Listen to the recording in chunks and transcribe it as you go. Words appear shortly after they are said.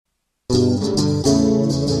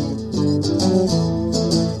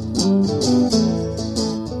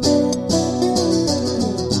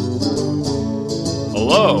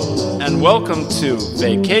welcome to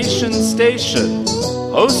Vacation Station,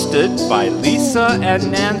 hosted by Lisa and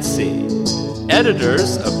Nancy,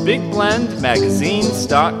 editors of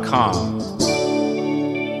BigBlendMagazines.com.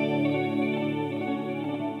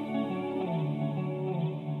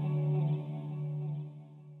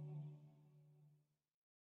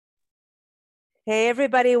 Hey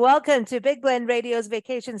everybody, welcome to Big Blend Radio's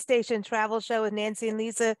Vacation Station Travel Show with Nancy and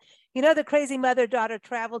Lisa. You know, the crazy mother-daughter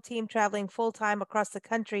travel team traveling full-time across the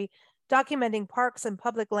country, documenting parks and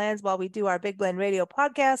public lands while we do our Big Blend Radio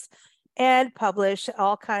podcast and publish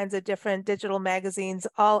all kinds of different digital magazines,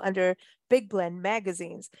 all under Big Blend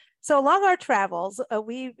Magazines. So along our travels,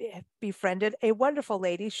 we befriended a wonderful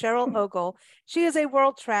lady, Cheryl Ogle. She is a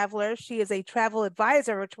world traveler. She is a travel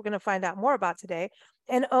advisor, which we're going to find out more about today,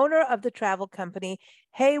 and owner of the travel company,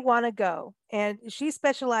 Hey Wanna Go. And she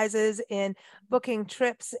specializes in booking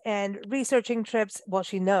trips and researching trips. Well,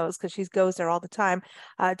 she knows because she goes there all the time,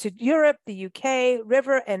 to Europe, the UK,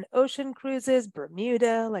 river and ocean cruises,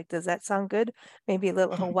 Bermuda. Like, does that sound good? Maybe a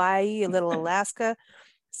little Hawaii, a little Alaska.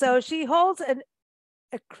 So she holds an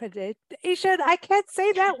accreditation. I can't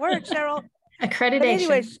say that word, Cheryl. Accreditation. But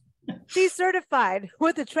anyway, she's certified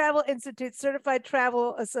with the Travel Institute Certified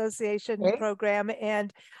Travel Association program.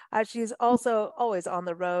 And she's also always on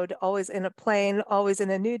the road, always in a plane, always in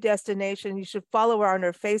a new destination. You should follow her on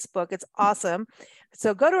her Facebook. It's awesome.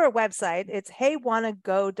 So go to her website. It's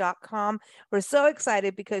heywannago.com. We're so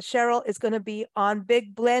excited because Cheryl is going to be on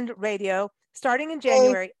Big Blend Radio starting in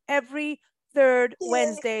January, every third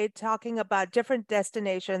Wednesday, talking about different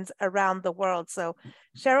destinations around the world. So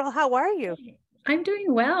Cheryl, how are you? I'm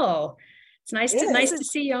doing well. It's nice to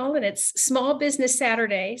see y'all, and it's Small Business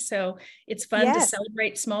Saturday, so it's fun to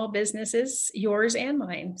celebrate small businesses, yours and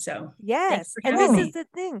mine. So yes, and this is the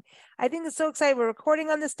thing. I think it's so exciting. We're recording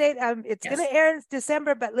on this date. It's going to air in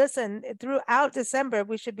December, but listen, throughout December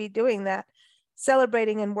we should be doing that,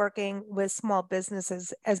 celebrating and working with small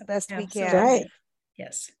businesses as best we can. Right.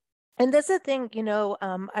 Yes. And that's the thing.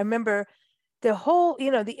 I remember the whole.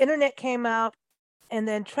 The internet came out. And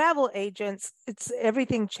then travel agents,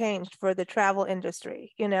 everything changed for the travel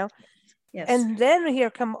industry, Yes. And then here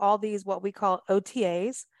come all these, what we call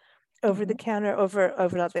OTAs, over the counter,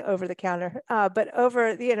 not the over the counter, but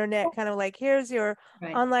over the internet, kind of like, here's your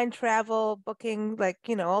online travel booking, like,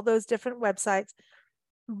 all those different websites,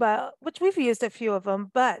 but which we've used a few of them,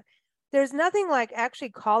 but there's nothing like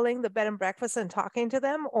actually calling the bed and breakfast and talking to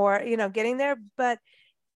them or, getting there. But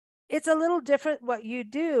it's a little different what you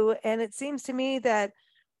do. And it seems to me that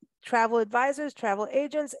travel advisors, travel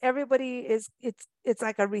agents, everybody it's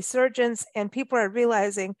like a resurgence, and people are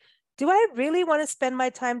realizing, do I really want to spend my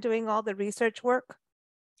time doing all the research work?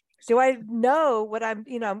 Do I know what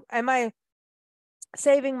am I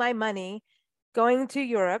saving my money going to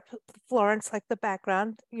Europe, Florence, like the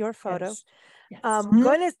background, your photo,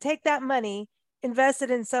 going to take that money, invest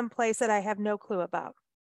it in some place that I have no clue about?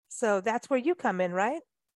 So that's where you come in, right?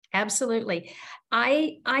 Absolutely.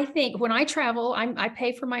 I think when I travel, I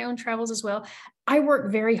pay for my own travels as well. I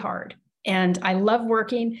work very hard and I love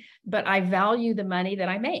working, but I value the money that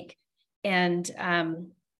I make. And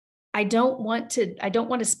I don't want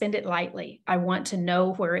to spend it lightly. I want to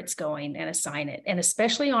know where it's going and assign it. And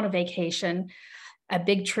especially on a vacation, a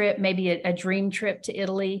big trip, maybe a dream trip to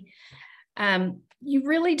Italy. You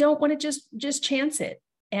really don't want to just chance it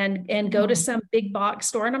and go to some big box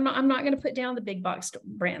store. And I'm not going to put down the big box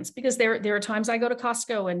brands, because there are times I go to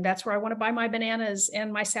Costco and that's where I want to buy my bananas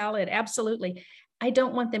and my salad. Absolutely. I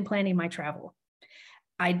don't want them planning my travel.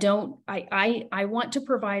 I want to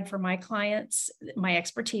provide for my clients my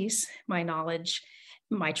expertise, my knowledge,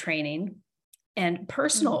 my training, and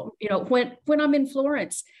personal. When I'm in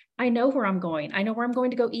Florence, I know where I'm going. I know where I'm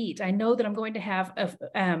going to go eat. I know that I'm going to have a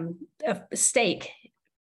steak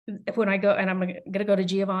when I go, and I'm going to go to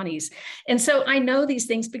Giovanni's. And so I know these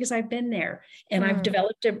things because I've been there and I've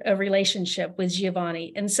developed a relationship with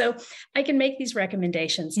Giovanni. And so I can make these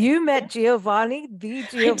recommendations. You met Giovanni, the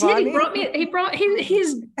Giovanni? I did.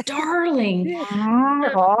 He's darling.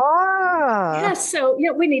 Yes. So,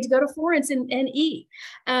 we need to go to Florence and eat.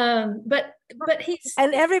 But he's.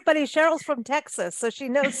 And Cheryl's from Texas, so she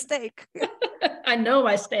knows steak. I know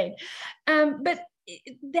my steak. But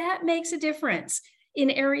that makes a difference in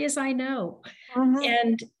areas I know.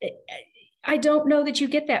 And I don't know that you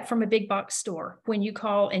get that from a big box store when you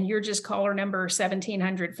call and you're just caller number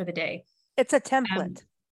 1700 for the day. It's a template.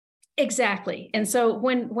 Exactly. And so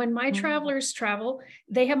when my travelers travel,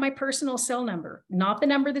 they have my personal cell number, not the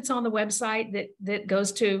number that's on the website that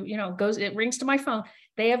goes to, it rings to my phone.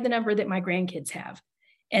 They have the number that my grandkids have.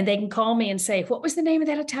 And they can call me and say, what was the name of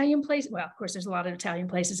that Italian place? Well, of course, there's a lot of Italian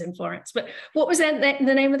places in Florence, but what was the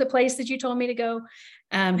name of the place that you told me to go?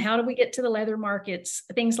 How do we get to the leather markets?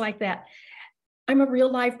 Things like that. I'm a real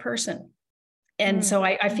live person. And so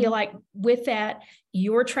I feel like with that,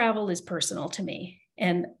 your travel is personal to me.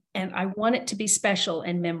 And I want it to be special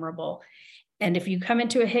and memorable. And if you come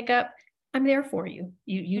into a hiccup, I'm there for you.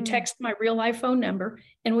 You text my real life phone number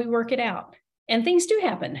and we work it out. And things do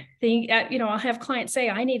happen. I'll have clients say,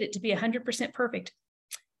 I need it to be 100% perfect.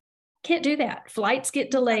 Can't do that. Flights get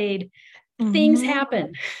delayed. Things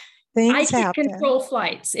happen. I can't control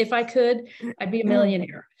flights. If I could, I'd be a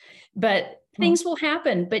millionaire. But things will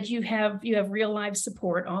happen. But you have real life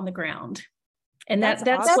support on the ground. And that's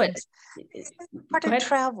awesome. what part of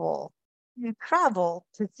travel. You travel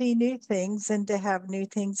to see new things and to have new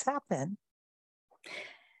things happen.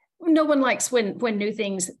 No one likes when new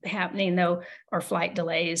things happening though, or flight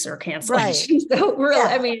delays or cancellations. Right. So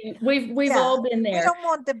I mean, we've all been there. We don't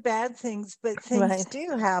want the bad things, but things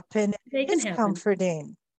do happen. It's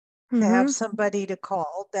comforting to have somebody to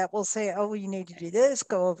call that will say, oh, you need to do this,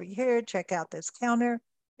 go over here, check out this counter.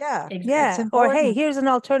 Yeah. Yeah. Or hey, here's an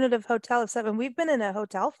alternative hotel. We've been in a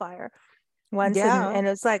hotel fire once and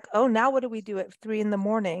it's like, oh, now what do we do at 3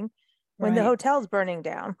 a.m. when the hotel's burning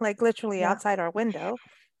down, like literally outside our window?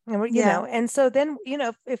 And we're, know, and so then,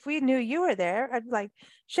 if we knew you were there, I'd be like,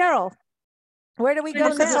 Cheryl, where do we go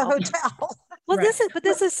to now? A hotel. Well,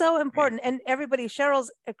 this is so important. And everybody,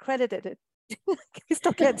 Cheryl's accredited. You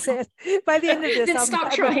still can't say it. By the end of this, I'll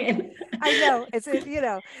stop trying. I know it's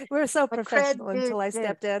we're so professional until I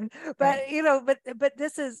stepped in, but but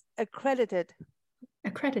this is accredited.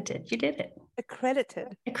 Accredited, you did it.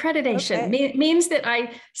 Accredited. Accreditation means that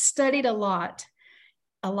I studied a lot.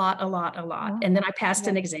 And then I passed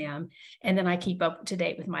an exam, and then I keep up to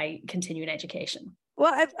date with my continuing education.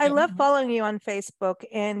 Well, I love following you on Facebook,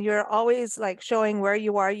 and you're always like showing where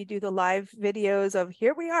you are. You do the live videos of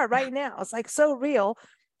here we are right now. It's like so real.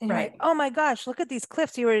 And you're like, oh my gosh, look at these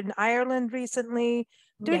cliffs. You were in Ireland recently.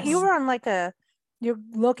 Dude, you were on you're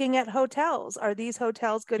looking at hotels. Are these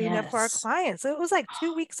hotels good enough for our clients? So it was like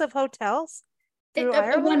 2 weeks of hotels through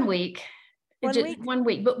Ireland? 1 week. 1 week? 1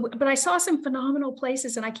 week, but I saw some phenomenal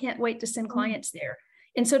places, and I can't wait to send clients there.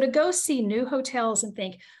 And so to go see new hotels and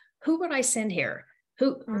think, who would I send here?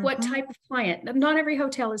 What type of client? Not every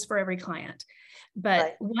hotel is for every client,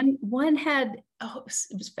 but one had, it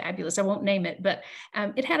was fabulous. I won't name it, but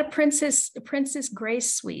it had a princess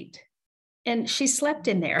Grace suite. And she slept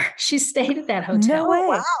in there. She stayed at that hotel. No way.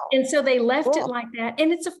 Wow. And so they left it like that.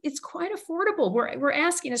 And it's quite affordable. We're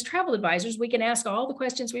asking as travel advisors, we can ask all the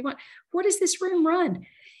questions we want. What does this room run?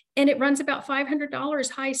 And it runs about $500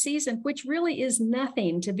 high season, which really is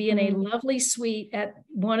nothing to be in a lovely suite at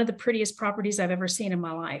one of the prettiest properties I've ever seen in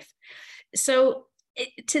my life. So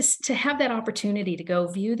to have that opportunity to go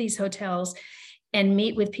view these hotels and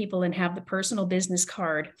meet with people and have the personal business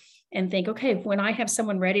card and think, okay, when I have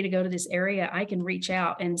someone ready to go to this area, I can reach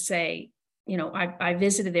out and say, I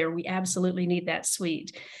visited there. We absolutely need that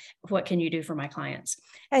suite. What can you do for my clients?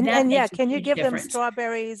 And can you give them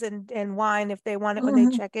strawberries and wine if they want it when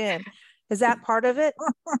they check in? Is that part of it?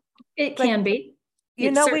 It can be. We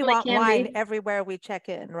want wine everywhere we check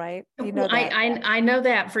in, right? I know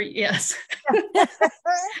that yes.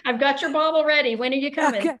 I've got your bottle ready. When are you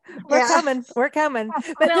coming? Okay. We're coming.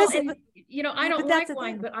 But I don't like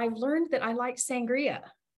wine, but I've learned that I like sangria.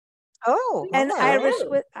 Oh, and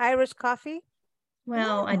Irish coffee.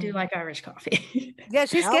 Well, I do like Irish coffee. Yeah,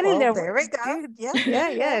 she's getting there. There we go.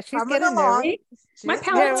 Yeah. She's getting along. there. My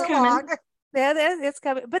palate's coming. Yeah, it's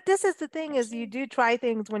coming. But this is the thing: is you do try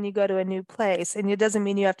things when you go to a new place, and it doesn't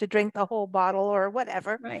mean you have to drink the whole bottle or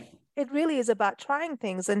whatever. Right. It really is about trying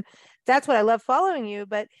things, and that's what I love following you.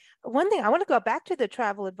 But one thing I want to go back to the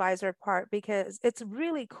travel advisor part, because it's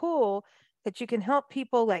really cool that you can help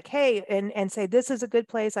people like, hey, and say, this is a good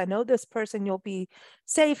place. I know this person, you'll be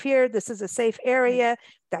safe here. This is a safe area.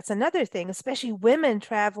 That's another thing, especially women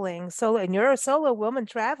traveling solo, and you're a solo woman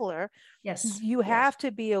traveler. Yes. You have to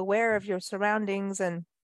be aware of your surroundings.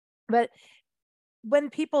 But when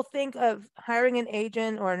people think of hiring an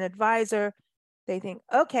agent or an advisor, they think,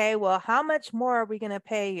 okay, well, how much more are we going to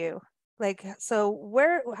pay you? Like, so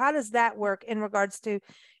how does that work in regards to,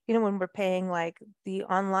 when we're paying like the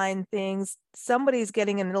online things, somebody's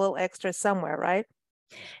getting in a little extra somewhere, right?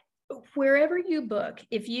 Wherever you book,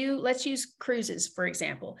 let's use cruises, for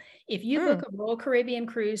example. If you book a Royal Caribbean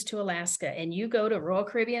cruise to Alaska and you go to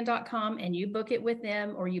royalcaribbean.com and you book it with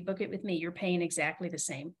them or you book it with me, you're paying exactly the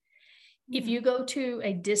same. If you go to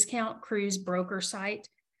a discount cruise broker site,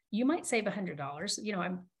 you might save $100.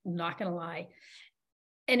 I'm not going to lie.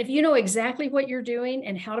 And if you know exactly what you're doing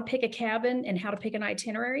and how to pick a cabin and how to pick an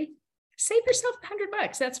itinerary, save yourself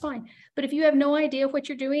 $100. That's fine. But if you have no idea what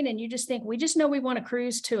you're doing and you just think, we just know we want to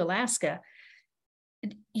cruise to Alaska,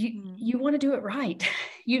 you want to do it right.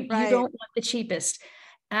 You don't want the cheapest.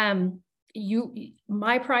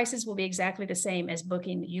 My prices will be exactly the same as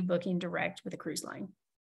booking direct with a cruise line.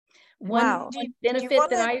 One benefit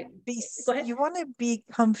you want to be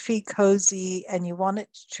comfy, cozy, and you want it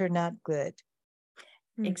to turn out good.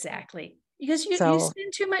 Exactly. Because you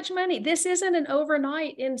spend too much money. This isn't an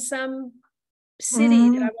overnight in some city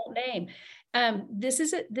that I won't name. This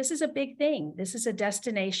is a big thing. This is a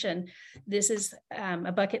destination. This is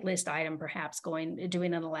a bucket list item, perhaps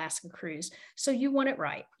doing an Alaska cruise. So you want it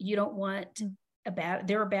right. You don't want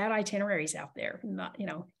there are bad itineraries out there. Not,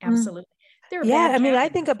 absolutely. I mean, I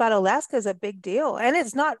think about Alaska as a big deal, and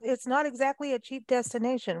it's not exactly a cheap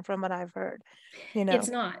destination from what I've heard. It's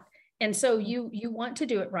not. And so you want to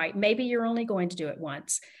do it right. Maybe you're only going to do it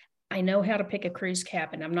once. I know how to pick a cruise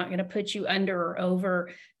cabin. I'm not going to put you under or over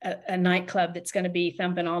a nightclub that's going to be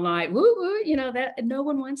thumping all night. Woo woo, that no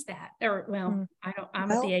one wants that. Or I'm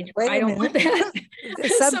at the age I don't want that.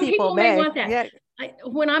 Some people may want that. Yeah.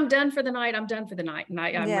 When I'm done for the night, I'm done for the night, and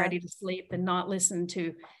I'm ready to sleep and not listen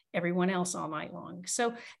to everyone else all night long.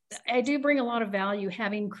 So I do bring a lot of value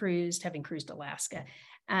having cruised Alaska,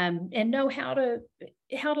 and know how to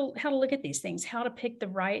look at these things, how to pick the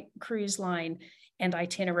right cruise line and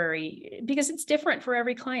itinerary, because it's different for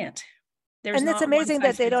every client. And it's amazing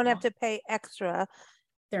that they don't have to pay extra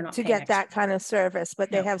to get that kind of service,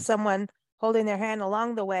 but they have someone holding their hand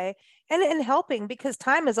along the way and helping, because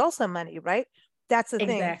time is also money, right? That's the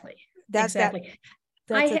thing. Exactly.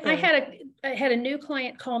 I had a new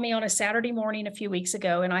client call me on a Saturday morning a few weeks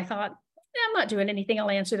ago, and I thought, I'm not doing anything. I'll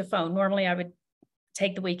answer the phone. Normally I would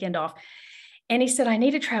take the weekend off. And he said, I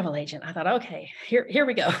need a travel agent. I thought, okay, here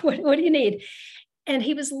we go. What do you need? And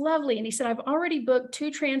he was lovely. And he said, I've already booked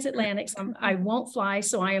 2 transatlantics. I won't fly.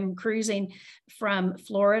 So I am cruising from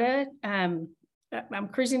Florida. I'm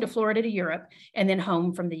cruising to Florida to Europe and then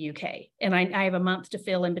home from the UK. And I have a month to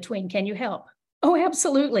fill in between. Can you help? Oh,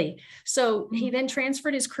 absolutely. So he then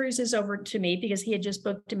transferred his cruises over to me because he had just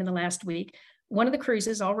booked him in the last week. One of the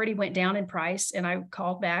cruises already went down in price, and I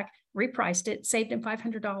called back, repriced it, saved him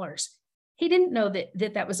 $500. He didn't know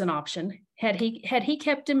that was an option. Had he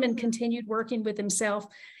kept him and continued working with himself,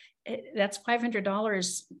 that's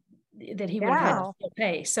 $500 that he would have had to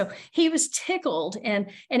pay. So he was tickled, and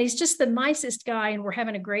he's just the nicest guy, and we're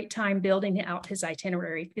having a great time building out his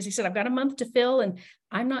itinerary, because he said, I've got a month to fill and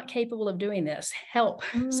I'm not capable of doing this. Help.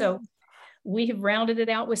 So we have rounded it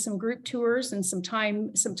out with some group tours and some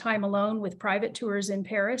time alone with private tours in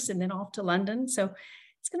Paris, and then off to London. So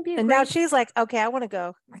it's going to be now she's like, okay, I want to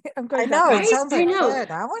go. I'm going. I know. It sounds like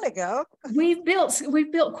good. I want to go. We've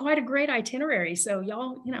built quite a great itinerary. So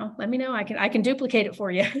y'all, let me know. I can duplicate it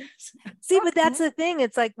for you. See, but that's the thing.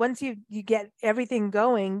 It's like, once you get everything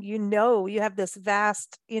going, you have this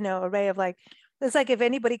vast, array of, like, it's like if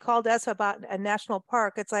anybody called us about a national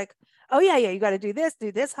park, it's like, oh yeah, you got to do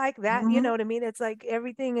this hike, that, you know what I mean? It's like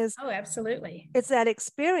everything is. Oh, absolutely. It's that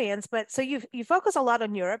experience. But so you focus a lot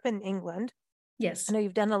on Europe and England. Yes. I know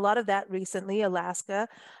you've done a lot of that recently, Alaska,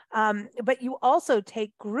 but you also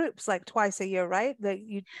take groups like twice a year, right?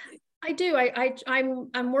 I do.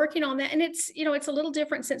 I'm working on that, and it's a little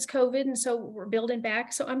different since COVID, and so we're building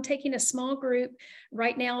back. So I'm taking a small group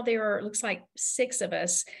right now. Looks like 6 of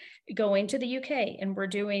us going to the UK, and we're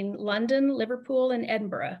doing London, Liverpool, and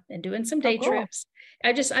Edinburgh, and doing some day trips.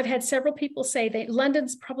 I've had several people say that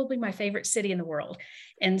London's probably my favorite city in the world.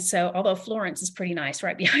 And so, although Florence is pretty nice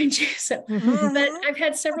right behind you. So, but I've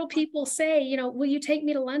had several people say, will you take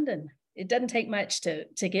me to London? It doesn't take much to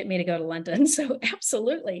get me to go to London. So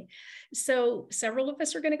absolutely. So several of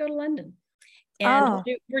us are going to go to London. And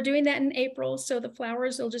we're doing that in April. So the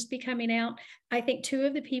flowers will just be coming out. I think 2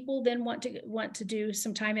 of the people then want to do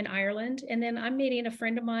some time in Ireland. And then I'm meeting a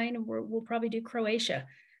friend of mine, and we'll probably do Croatia.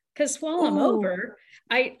 Because while I'm over,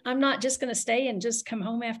 I'm not just going to stay and just come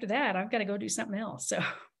home after that. I've got to go do something else. So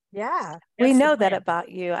yeah, we know that about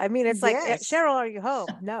you. I mean, it's like, Cheryl, are you home?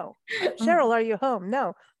 No. Cheryl, are you home?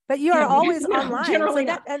 No. But you are always online. Generally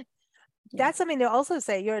so that's something to also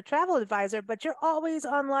say. You're a travel advisor, but you're always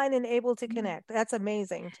online and able to connect. That's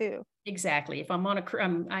amazing too. Exactly. If I'm on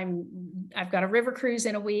I've got a river cruise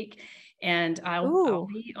in a week, and I'll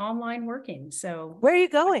be online working. So where are you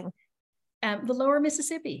going? The lower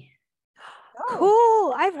Mississippi.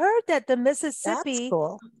 Cool. I've heard that the Mississippi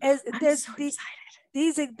cool. Is I'm so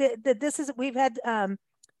excited. We've had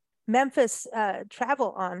Memphis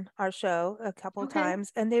travel on our show a couple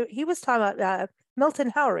times, and he was talking about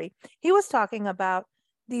Milton Howery. He was talking about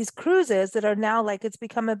these cruises that are now like, it's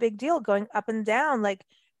become a big deal, going up and down. Like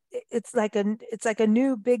it's like a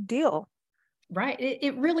new big deal. Right.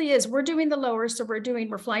 It really is. We're doing the lower. So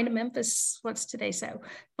we're flying to Memphis. What's today? So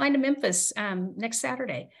flying to Memphis next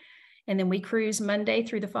Saturday. And then we cruise Monday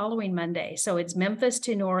through the following Monday. So it's Memphis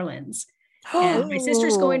to New Orleans. And my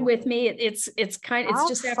sister's going with me. It's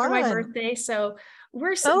just after my birthday. So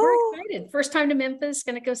we're excited. First time to Memphis,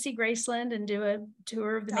 going to go see Graceland and do a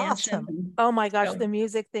tour of the mansion. Oh my gosh, the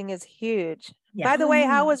music thing is huge. Yeah. By the way,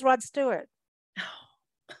 how was Rod Stewart?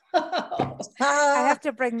 I have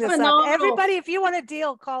to bring this up. Everybody, if you want a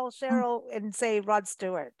deal, call Cheryl and say Rod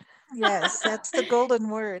Stewart. Yes, that's the golden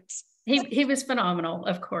words. He was phenomenal,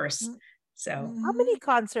 of course. So how many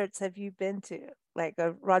concerts have you been to? Like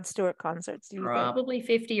a Rod Stewart concerts? Probably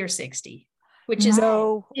 50 or 60, which is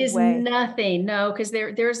nothing. No, because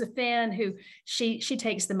there's a fan who she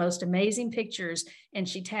takes the most amazing pictures and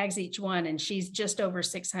she tags each one, and she's just over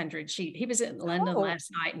 600. He was in London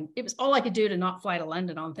last night, and it was all I could do to not fly to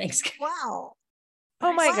London on Thanksgiving. Wow.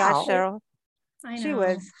 Oh my gosh, Cheryl. I know. She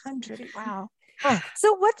was 100. Wow.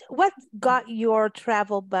 So what got your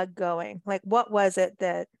travel bug going? Like, what was it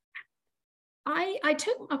that I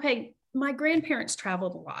took? Okay, my grandparents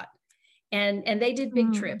traveled a lot, and they did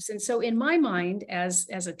big trips. And so in my mind, as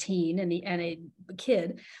a teen and a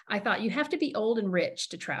kid, I thought you have to be old and rich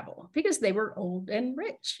to travel, because they were old and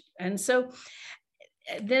rich. And so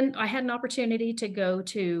then I had an opportunity to go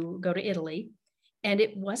to Italy, and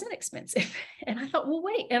it wasn't expensive. And I thought, well,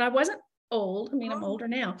 wait, and I wasn't old. I mean, I'm older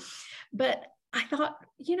now, but I thought,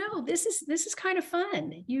 this is kind of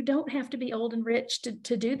fun. You don't have to be old and rich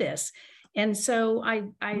to do this. And so I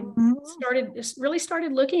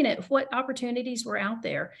started looking at what opportunities were out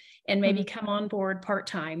there, and maybe come on board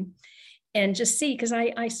part-time and just see, because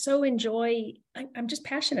I so enjoy, I'm just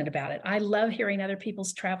passionate about it. I love hearing other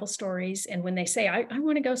people's travel stories. And when they say, I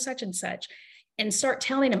want to go such and such, and start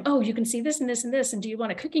telling them, oh, you can see this and this and this. And do you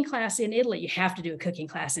want a cooking class in Italy? You have to do a cooking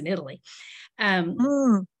class in Italy.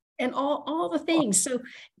 And all the things. So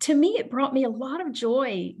to me, it brought me a lot of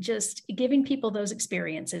joy, just giving people those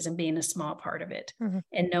experiences and being a small part of it,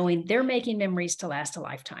 and knowing they're making memories to last a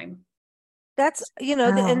lifetime. That's,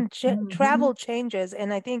 travel changes.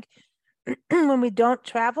 And I think when we don't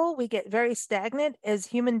travel, we get very stagnant as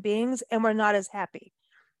human beings, and we're not as happy.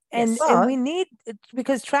 And we need,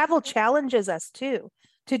 because travel challenges us too,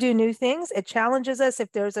 to do new things. It challenges us.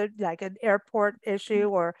 If there's an airport issue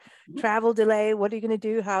or travel delay, what are you going to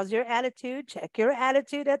do? How's your attitude? Check your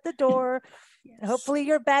attitude at the door. Hopefully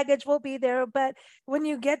your baggage will be there. But when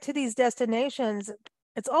you get to these destinations,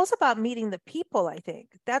 it's also about meeting the people. I think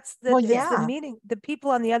that's the meeting, the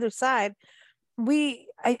people on the other side.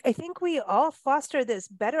 I think we all foster this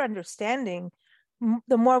better understanding.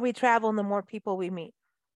 The more we travel and the more people we meet.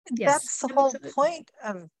 Yes, that's the whole point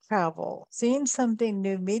of travel, seeing something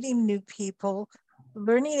new, meeting new people,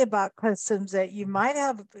 learning about customs that you might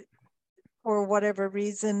have, for whatever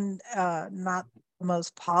reason, not the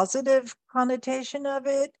most positive connotation of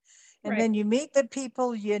it. And then you meet the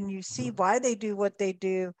people and you see why they do what they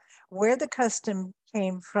do, where the custom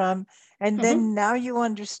came from. And then now you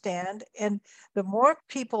understand. And the more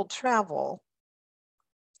people travel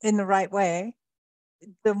in the right way,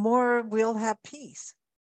 the more we'll have peace.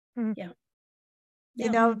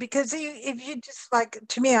 Because if you just, like,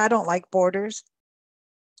 to me, I don't like borders.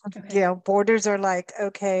 Borders are like,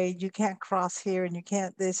 okay, you can't cross here and you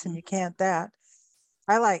can't this and you can't that.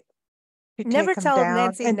 I like to never tell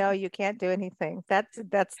Nancy, no, you can't do anything. That's the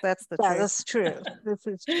truth. That's true. This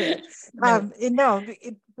is true.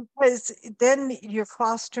 Because then you're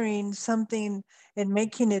fostering something and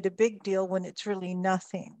making it a big deal when it's really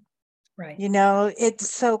nothing. Right.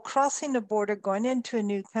 It's so crossing the border, going into a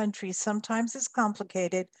new country, sometimes it's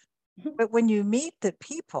complicated, but when you meet the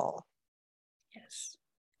people, it's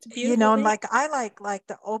beautiful thing. like I like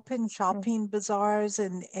the open shopping bazaars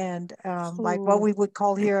and like what we would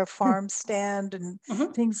call here a farm stand and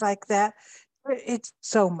things like that. It's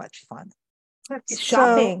so much fun. It's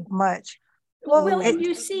shopping so much. Well, and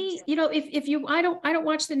you see, if you, I don't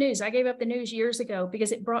watch the news. I gave up the news years ago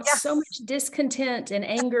because it brought so much discontent and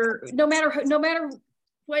anger. No matter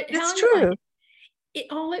what. It's true.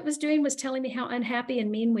 All it was doing was telling me how unhappy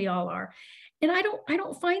and mean we all are, and I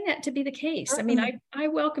don't find that to be the case. I mean, I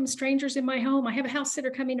welcome strangers in my home. I have a house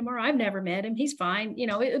sitter coming tomorrow. I've never met him. He's fine.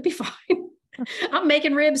 It'll be fine. I'm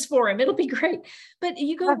making ribs for him. It'll be great. But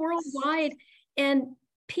you go worldwide, and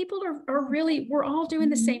people are really, we're all doing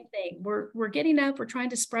the same thing. We're getting up, we're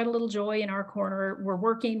trying to spread a little joy in our corner. We're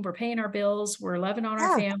working, we're paying our bills, we're loving on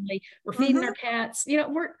our family, we're feeding our cats.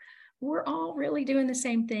 we're all really doing the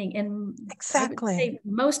same thing. And exactly. I would say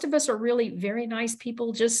most of us are really very nice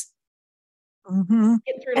people, just get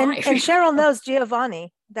through And life. and Cheryl knows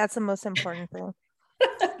Giovanni. That's the most important thing.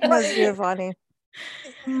 She knows Giovanni.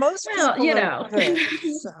 Most Well, people you are know. good.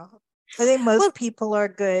 So I think most people are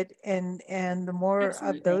good, and the more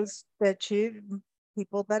Absolutely. of those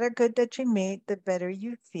people that are good that you meet, the better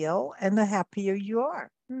you feel and the happier you are.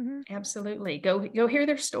 Absolutely. Go hear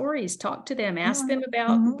their stories, talk to them, ask them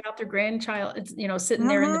about their grandchild, sitting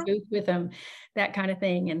there in the booth with them, that kind of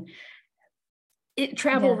thing. And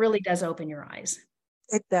travel really does open your eyes.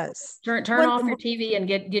 It does. Turn off your TV and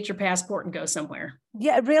get your passport and go somewhere.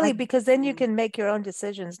 Yeah, really, because then you can make your own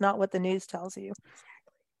decisions, not what the news tells you.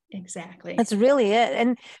 Exactly. That's really it.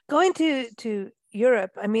 And going to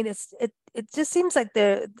Europe, I mean, it just seems like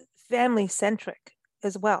they're family centric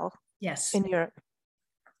as well. Yes. In Europe.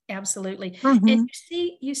 Absolutely. And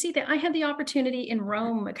you see that I had the opportunity in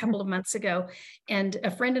Rome a couple of months ago, and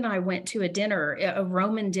a friend and I went to a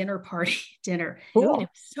Roman dinner. Cool. It was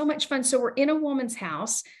so much fun. So we're in a woman's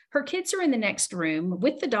house. Her kids are in the next room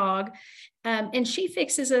with the dog. And she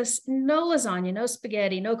fixes us no lasagna, no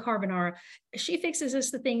spaghetti, no carbonara. She fixes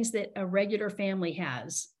us the things that a regular family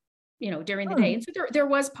has, during the day. And so there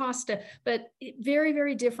was pasta, but very,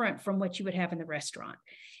 very different from what you would have in the restaurant.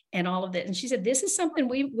 And all of that. And she said, this is something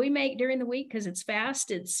we make during the week because it's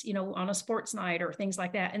fast. It's, on a sports night or things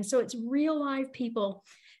like that. And so it's real live people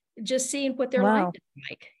just seeing what their life is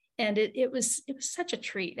like. And it was such a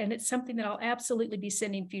treat. And it's something that I'll absolutely be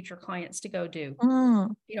sending future clients to go do.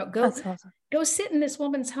 Go sit in this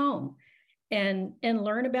woman's home and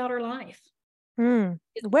learn about her life.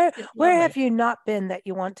 Where have you not been that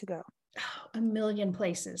you want to go? Oh, a million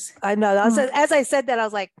places. I know. As I said that, I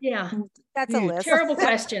was like, yeah, that's a list. Terrible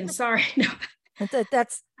question. Sorry. No.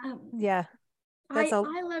 That's yeah. I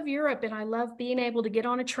love Europe, and I love being able to get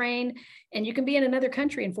on a train, and you can be in another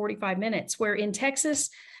country in 45 minutes, where in Texas,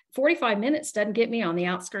 45 minutes doesn't get me on the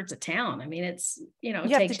outskirts of town. I mean, it's, you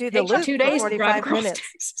have to do the loop 2 days 45 minutes.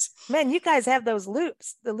 Texas. Man, you guys have those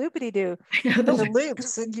loops, the loopity-doo. The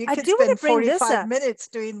loops. And you can spend 45 minutes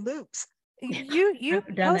doing loops. You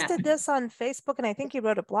posted this on Facebook, and I think you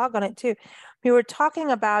wrote a blog on it too. We were talking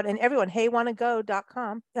about, and everyone,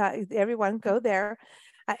 heywannago.com, everyone go there.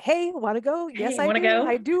 Hey, want to go? Yes, I do. Go?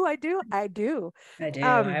 I do.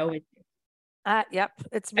 I always yep.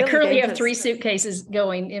 It's really I currently dangerous. have 3 suitcases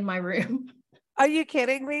going in my room. Are you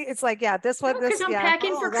kidding me? It's like, this one, because I'm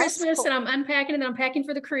packing for Christmas, cool. And I'm unpacking, and then I'm packing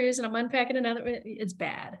for the cruise, and I'm unpacking another. It's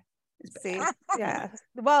bad. See, yeah.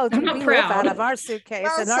 Well, we live out of our suitcase,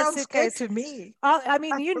 well, and our suitcase to me. I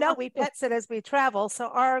mean, we pet sit as we travel, so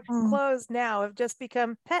our clothes now have just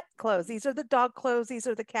become pet clothes. These are the dog clothes. These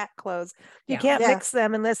are the cat clothes. You can't mix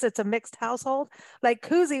them unless it's a mixed household. Like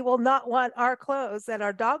Koozie will not want our clothes and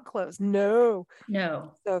our dog clothes. No.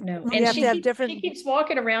 So and you have to have different. She keeps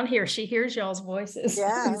walking around here. She hears y'all's voices.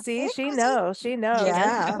 Yeah. See, she knows. She knows.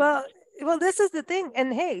 Yeah. Well, this is the thing.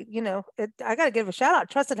 And hey, I got to give a shout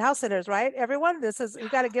out. Trusted house sitters, right? Everyone, we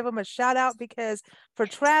got to give them a shout out, because for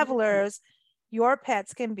travelers, your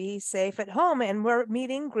pets can be safe at home. And we're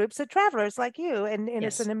meeting groups of travelers like you. And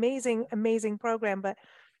it's an amazing, amazing program. But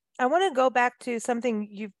I want to go back to something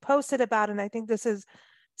you've posted about. And I think this is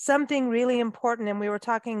something really important. And we were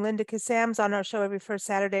talking, Linda Kassam's on our show every first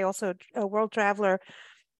Saturday, also a world traveler.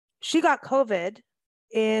 She got COVID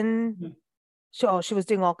in... she was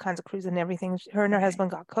doing all kinds of cruising and everything. Her and her husband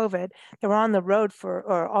got COVID. They were on the road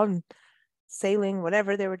or on sailing,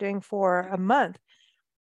 whatever they were doing, for a month.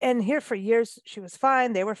 And here for years, she was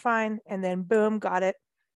fine. They were fine. And then boom, got it.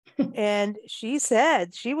 And she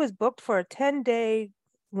said she was booked for a 10-day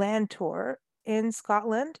land tour in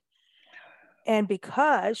Scotland. And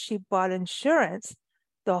because she bought insurance,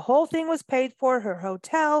 the whole thing was paid for. Her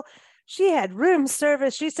hotel, she had room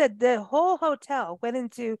service. She said the whole hotel went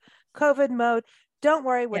into COVID mode. Don't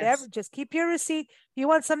worry, whatever, just keep your receipt. You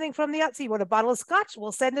want something from the outside, you want a bottle of scotch,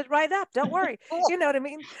 we'll send it right up. Don't worry. You know what I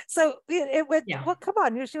mean? So it went, well, come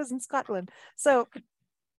on, she was in Scotland. So,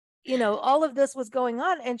 all of this was going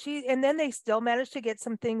on, and then they still managed to get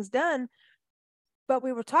some things done. But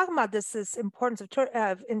we were talking about this importance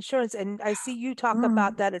of insurance, and I see you talk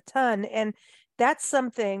about that a ton. And that's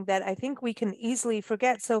something that I think we can easily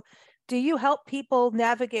forget. So do you help people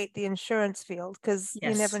navigate the insurance field? Because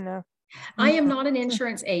you never know. I am not an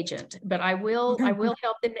insurance agent, but I will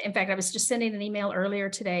help them. In fact, I was just sending an email earlier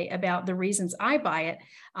today about the reasons I buy it.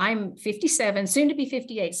 I'm 57, soon to be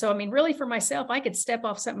 58. So, I mean, really for myself, I could step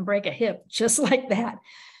off something, break a hip just like that.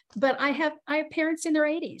 But I have parents in their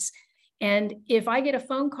 80s. And if I get a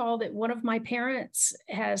phone call that one of my parents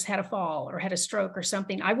has had a fall or had a stroke or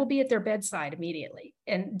something, I will be at their bedside immediately.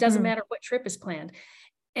 And it doesn't matter what trip is planned.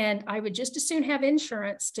 And I would just as soon have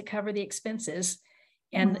insurance to cover the expenses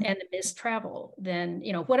and the missed travel, then,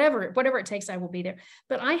 you know, whatever it takes, I will be there.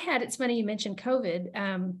 But I had, it's funny you mentioned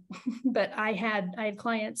COVID, but I had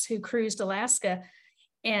clients who cruised Alaska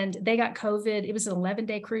and they got COVID. It was an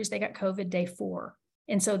 11-day cruise. They got COVID day 4.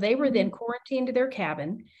 And so they were then quarantined to their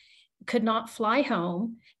cabin, could not fly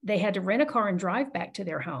home. They had to rent a car and drive back to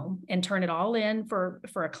their home and turn it all in for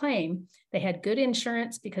a claim. They had good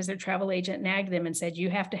insurance because their travel agent nagged them and said, you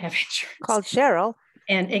have to have insurance. Called Cheryl.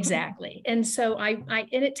 And exactly. And so and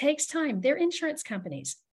it takes time. They're insurance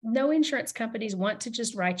companies. No insurance companies want to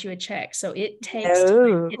just write you a check. So it takes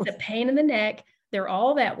time. It's a pain in the neck. They're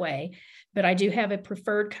all that way. But I do have a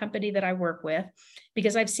preferred company that I work with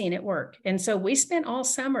because I've seen it work. And so we spent all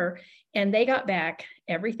summer and they got back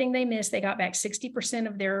everything they missed. They got back 60%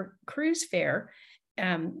 of their cruise fare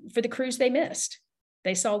for the cruise they missed.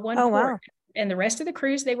 They saw one port. Wow. And the rest of the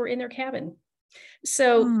cruise, they were in their cabin.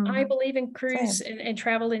 So I believe in cruise and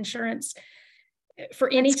travel insurance for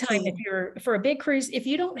any time. If you're for a big cruise, if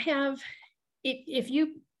you don't have, if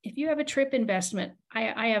you have a trip investment,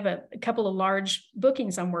 I have a couple of large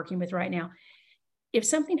bookings I'm working with right now. If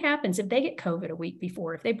something happens, if they get COVID a week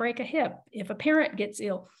before, if they break a hip, if a parent gets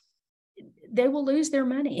ill, they will lose their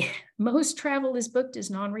money. Most travel is booked as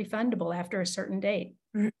non-refundable after a certain date.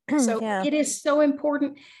 So it is so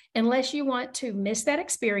important unless you want to miss that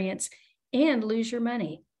experience and lose your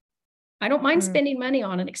money. I don't mind spending money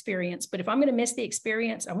on an experience, but if I'm going to miss the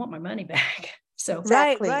experience, I want my money back. So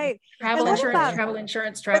exactly. Right. Travel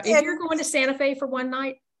insurance. If you're going to Santa Fe for one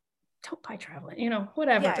night, don't buy travel,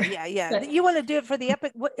 whatever. Yeah. But you want to do it for the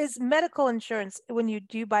epic. What is medical insurance when you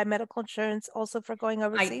do buy medical insurance also for going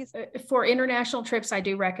overseas? For international trips, I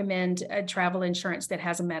do recommend a travel insurance that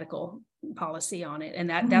has a medical policy on it. And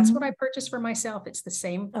that's what I purchased for myself. It's the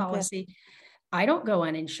same policy. Okay. I don't go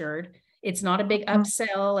uninsured. It's not a big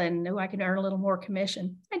upsell and I can earn a little more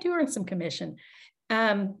commission. I do earn some commission.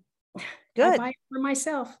 Good. I buy it for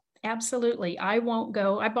myself. Absolutely. I won't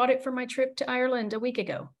go. I bought it for my trip to Ireland a week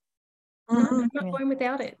ago. I'm not going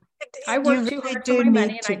without it. I work too hard for my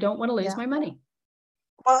money and I don't want to lose my money.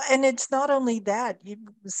 Well, and it's not only that.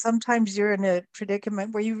 Sometimes you're in a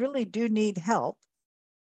predicament where you really do need help.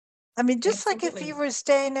 I mean, just like if you were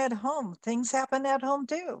staying at home, things happen at home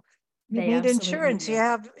too. You need insurance. You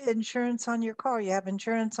have insurance on your car. You have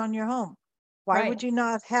insurance on your home. Why would you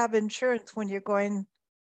not have insurance when you're going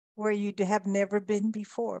where you have never been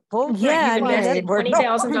before? You invested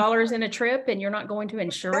 $20,000 in a trip and you're not going to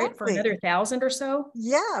insure it for another $1,000 or so.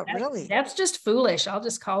 Yeah, really. That's just foolish. I'll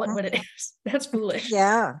just call it what it is. That's foolish.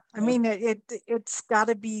 Yeah. I mean, it's got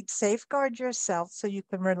to be safeguard yourself so you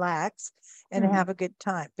can relax and have a good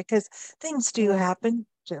time, because things do happen,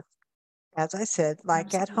 just as I said,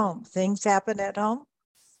 like at home. Things happen at home.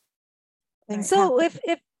 So if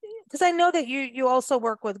because I know that you also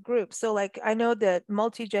work with groups. So like, I know that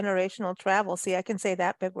multi-generational travel, see, I can say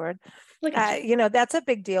that big word, that's a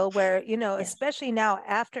big deal where, especially now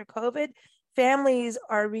after COVID, families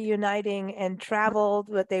are reuniting and traveled,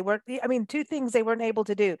 but two things they weren't able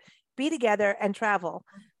to do, be together and travel.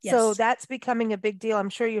 Yes. So that's becoming a big deal. I'm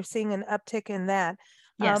sure you're seeing an uptick in that.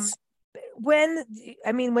 Yes. When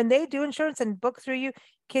they do insurance and book through you,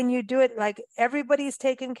 can you do it like everybody's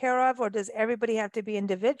taken care of, or does everybody have to be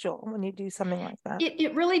individual when you do something like that?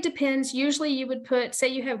 It really depends. Usually you would say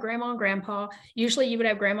you have grandma and grandpa, usually you would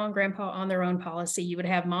have grandma and grandpa on their own policy. You would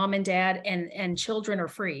have mom and dad and children are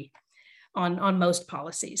free on most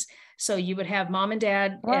policies. So you would have mom and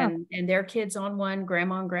dad and their kids on one,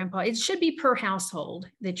 grandma and grandpa. It should be per household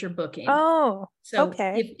that you're booking. Oh, so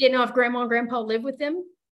okay. If grandma and grandpa live with them,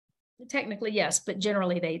 technically, yes, but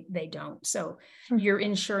generally they don't. So you're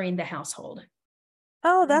insuring the household.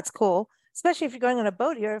 Oh, that's cool. Especially if you're going on a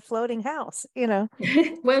boat, you're a floating house,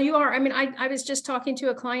 Well, you are. I mean, I was just talking to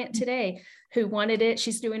a client today who wanted it.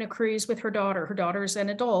 She's doing a cruise with her daughter. Her daughter's an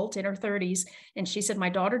adult in her 30s. And she said, my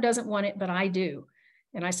daughter doesn't want it, but I do.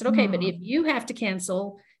 And I said, okay, but if you have to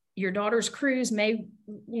cancel, your daughter's cruise may,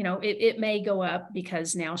 it may go up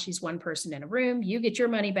because now she's one person in a room. You get your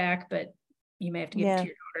money back, but you may have to give it to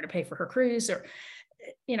your daughter to pay for her cruise, or,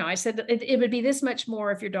 I said it would be this much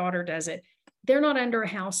more if your daughter does it. They're not under a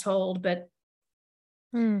household, but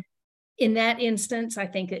in that instance, I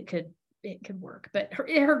think it could work. But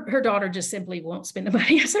her daughter just simply won't spend the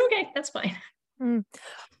money. I said, okay, that's fine.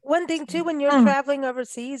 One thing too, when you're traveling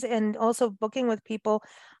overseas and also booking with people,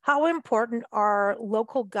 how important are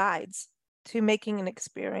local guides to making an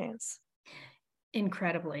experience?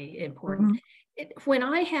 Incredibly important.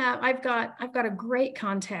 I've got a great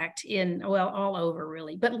contact in, well, all over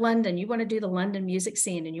really, but London, you want to do the London music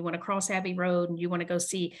scene and you want to cross Abbey Road and you want to go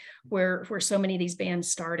see where so many of these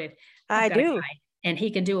bands started. I do. And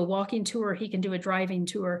he can do a walking tour. He can do a driving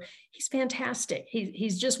tour. He's fantastic.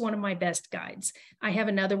 He's just one of my best guides. I have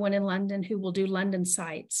another one in London who will do London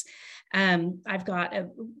sites. I've got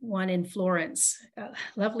one in Florence,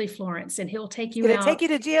 lovely Florence, and he'll take you out. Take you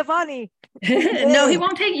to Giovanni. No, he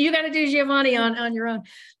won't take you. You got to do Giovanni on your own,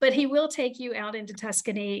 but he will take you out into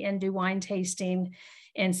Tuscany and do wine tasting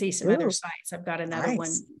and see some other sites. I've got another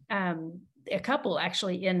one, a couple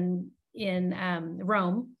actually in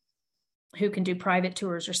Rome, who can do private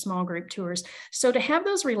tours or small group tours. So to have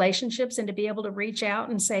those relationships and to be able to reach out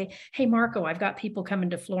and say, hey, Marco, I've got people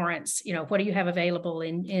coming to Florence, what do you have available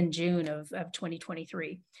in June of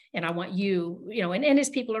 2023? And I want you, and his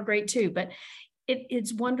people are great too, but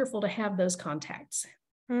it's wonderful to have those contacts.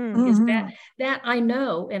 Because that I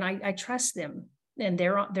know, and I trust them, and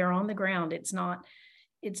they're on the ground. It's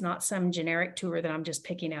not some generic tour that I'm just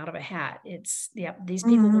picking out of a hat. These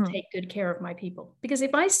people will take good care of my people. Because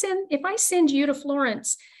if I send you to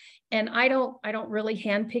Florence and I don't really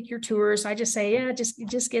handpick your tours, I just say, yeah,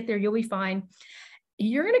 just get there. You'll be fine.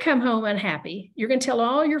 You're going to come home unhappy. You're going to tell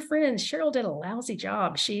all your friends, Cheryl did a lousy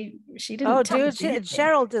job. She didn't. Oh, dude,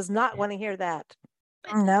 Cheryl does not want to hear that.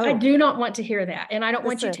 No, I do not want to hear that. And I don't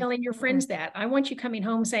want you telling your friends that. I want you coming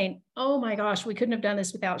home saying, oh my gosh, we couldn't have done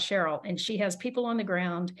this without Cheryl. And she has people on the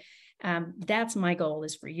ground. That's my goal,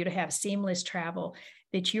 is for you to have seamless travel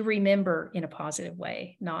that you remember in a positive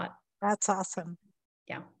way, not. That's awesome.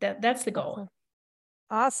 Yeah, that's the goal.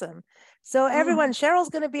 Awesome. So everyone, Cheryl's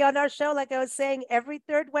going to be on our show, like I was saying, every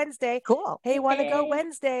third Wednesday. Cool. Hey, want to go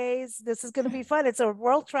Wednesdays? This is going to be fun. It's a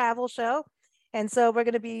world travel show. And so we're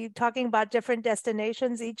going to be talking about different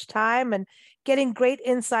destinations each time and getting great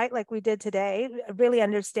insight like we did today, really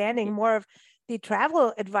understanding more of the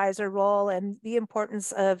travel advisor role and the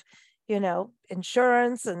importance of,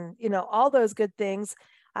 insurance and, all those good things.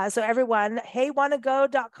 So everyone,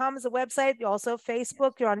 heywannago.com is a website. You also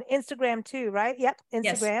Facebook, you're on Instagram too, right? Yep.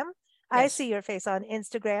 Instagram. Yes. I see your face on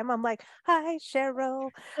Instagram. I'm like, hi,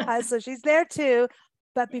 Cheryl. So she's there too.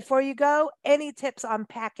 But before you go, any tips on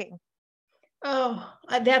packing? Oh,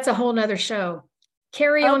 that's a whole nother show.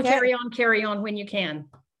 Carry on when you can.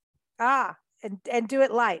 And do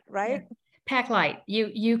it light, right? Yeah. Pack light.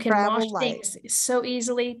 You can wash things so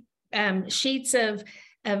easily. Sheets of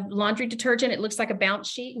laundry detergent. It looks like a bounce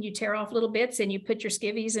sheet, and you tear off little bits and you put your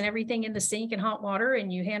skivvies and everything in the sink and hot water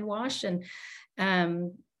and you hand wash and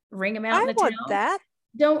wring them out in the towel. That.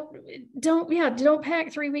 Don't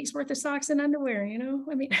pack 3 weeks worth of socks and underwear.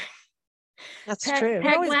 I mean. That's true.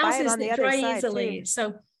 Pack blouses that dry easily. Too.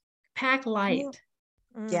 So pack light.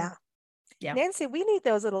 Yeah. Nancy, we need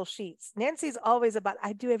those little sheets. Nancy's always about,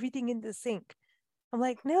 I do everything in the sink. I'm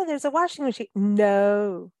like, no, there's a washing machine.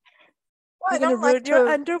 No. Well, I don't like your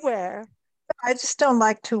underwear. I just don't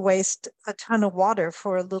like to waste a ton of water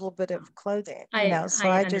for a little bit of clothing. So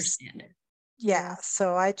I understand it. Yeah.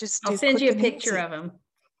 So I just do. I'll send you a picture of them.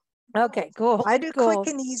 Okay, cool. I do quick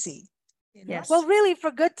and easy. Yes. Well, really, for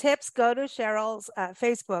good tips, go to Cheryl's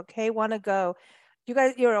Facebook. Hey, wanna go? You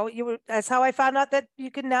guys, that's how I found out that you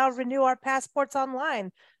can now renew our passports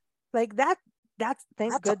online. Like that. That's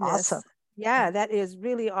goodness. Awesome. Yeah, that is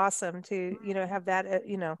really awesome to have that.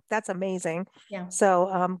 That's amazing. Yeah.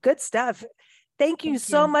 So good stuff. Thank you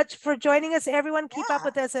so much for joining us, everyone. Keep up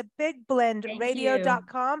with us at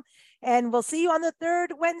bigblendradio.com, and we'll see you on the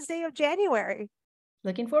third Wednesday of January.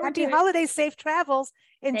 Looking forward to it. Happy holidays, safe travels.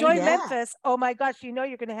 Enjoy Memphis. Oh my gosh, you're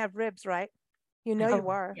going to have ribs, right? You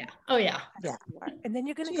are. Yeah. Oh yeah. Yeah. And then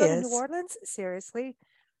you're going to go to New Orleans? Seriously?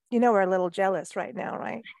 We're a little jealous right now,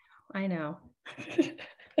 right? I know.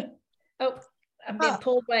 Oh, I'm being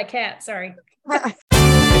pulled by a cat. Sorry.